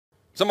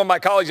Some of my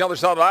colleagues on the other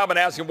side of the aisle have been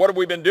asking, what have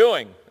we been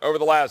doing over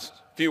the last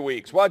few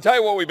weeks? Well, I'll tell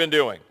you what we've been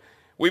doing.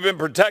 We've been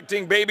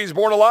protecting babies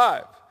born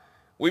alive.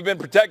 We've been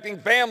protecting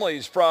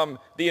families from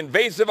the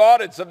invasive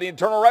audits of the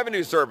Internal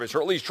Revenue Service,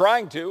 or at least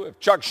trying to, if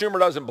Chuck Schumer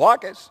doesn't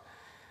block us.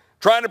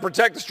 Trying to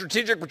protect the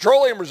Strategic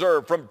Petroleum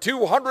Reserve from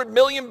 200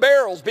 million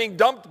barrels being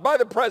dumped by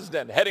the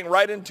president, heading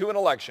right into an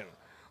election.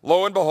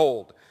 Lo and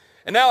behold.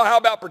 And now how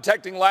about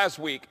protecting last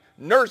week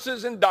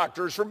nurses and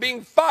doctors from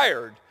being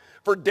fired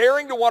for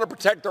daring to want to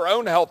protect their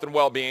own health and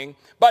well-being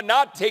by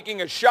not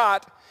taking a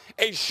shot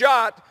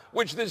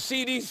which the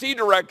CDC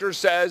director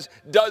says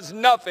does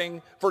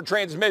nothing for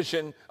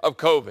transmission of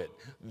COVID.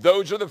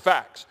 Those are the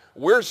facts.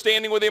 We're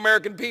standing with the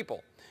American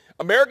people.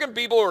 American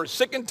people who are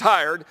sick and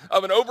tired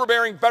of an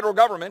overbearing federal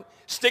government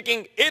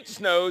sticking its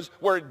nose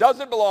where it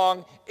doesn't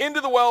belong, into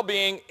the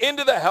well-being,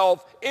 into the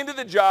health, into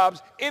the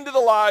jobs, into the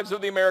lives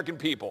of the American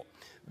people.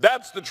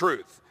 That's the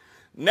truth.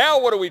 Now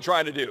what are we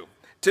trying to do?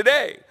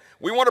 Today,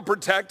 we want to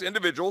protect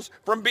individuals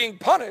from being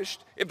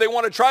punished if they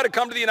want to try to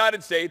come to the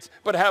United States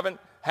but haven't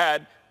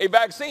had a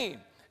vaccine.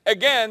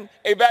 Again,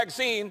 a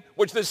vaccine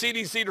which the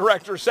CDC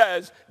director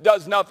says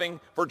does nothing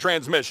for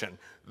transmission.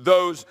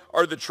 Those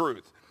are the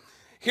truth.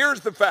 Here's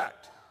the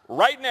fact.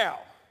 Right now,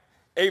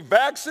 a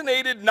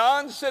vaccinated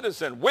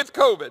non-citizen with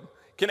COVID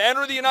can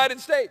enter the United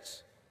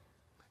States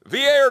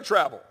via air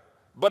travel,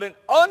 but an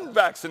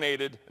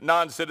unvaccinated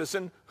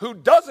non-citizen who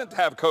doesn't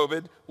have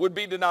COVID would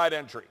be denied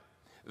entry.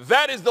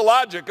 That is the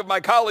logic of my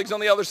colleagues on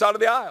the other side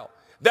of the aisle.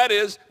 That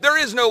is, there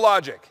is no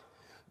logic.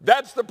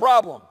 That's the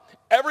problem.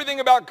 Everything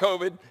about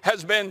COVID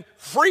has been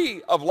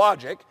free of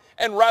logic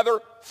and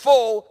rather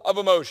full of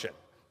emotion.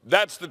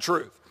 That's the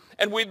truth.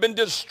 And we've been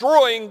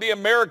destroying the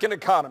American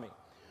economy.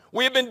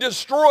 We have been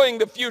destroying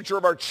the future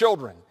of our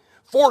children,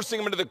 forcing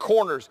them into the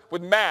corners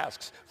with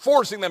masks,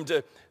 forcing them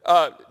to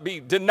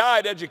be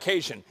denied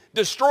education,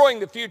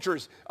 destroying the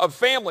futures of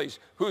families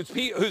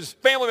whose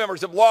family members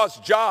have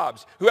lost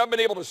jobs, who haven't been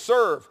able to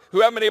serve,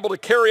 who haven't been able to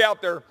carry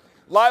out their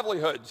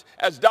livelihoods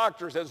as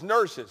doctors, as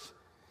nurses,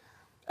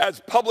 as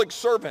public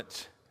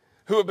servants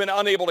who have been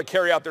unable to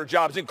carry out their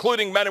jobs,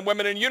 including men and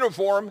women in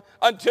uniform,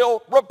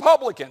 until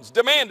Republicans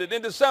demanded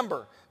in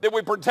December that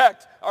we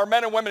protect our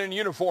men and women in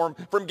uniform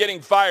from getting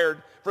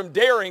fired, from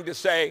daring to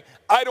say,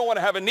 I don't want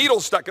to have a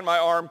needle stuck in my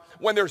arm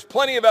when there's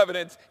plenty of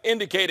evidence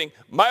indicating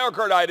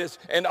myocarditis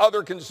and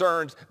other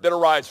concerns that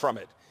arise from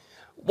it.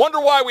 Wonder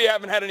why we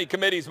haven't had any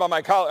committees by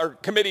my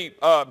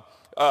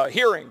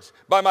hearings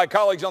by my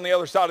colleagues on the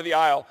other side of the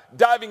aisle,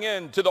 diving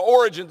into the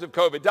origins of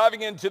COVID,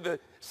 diving into the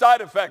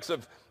side effects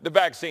of the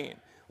vaccine.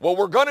 Well,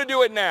 we're going to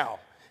do it now,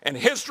 and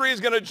history is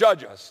going to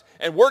judge us,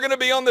 and we're going to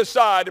be on the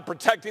side of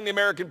protecting the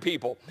American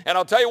people. And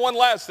I'll tell you one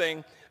last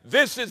thing.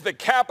 This is the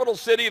capital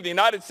city of the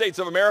United States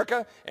of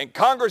America, and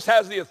Congress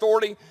has the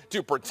authority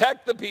to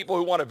protect the people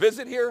who want to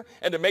visit here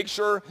and to make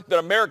sure that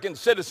American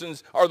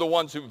citizens are the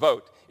ones who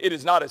vote. It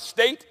is not a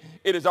state.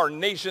 It is our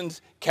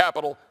nation's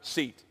capital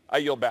seat. I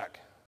yield back.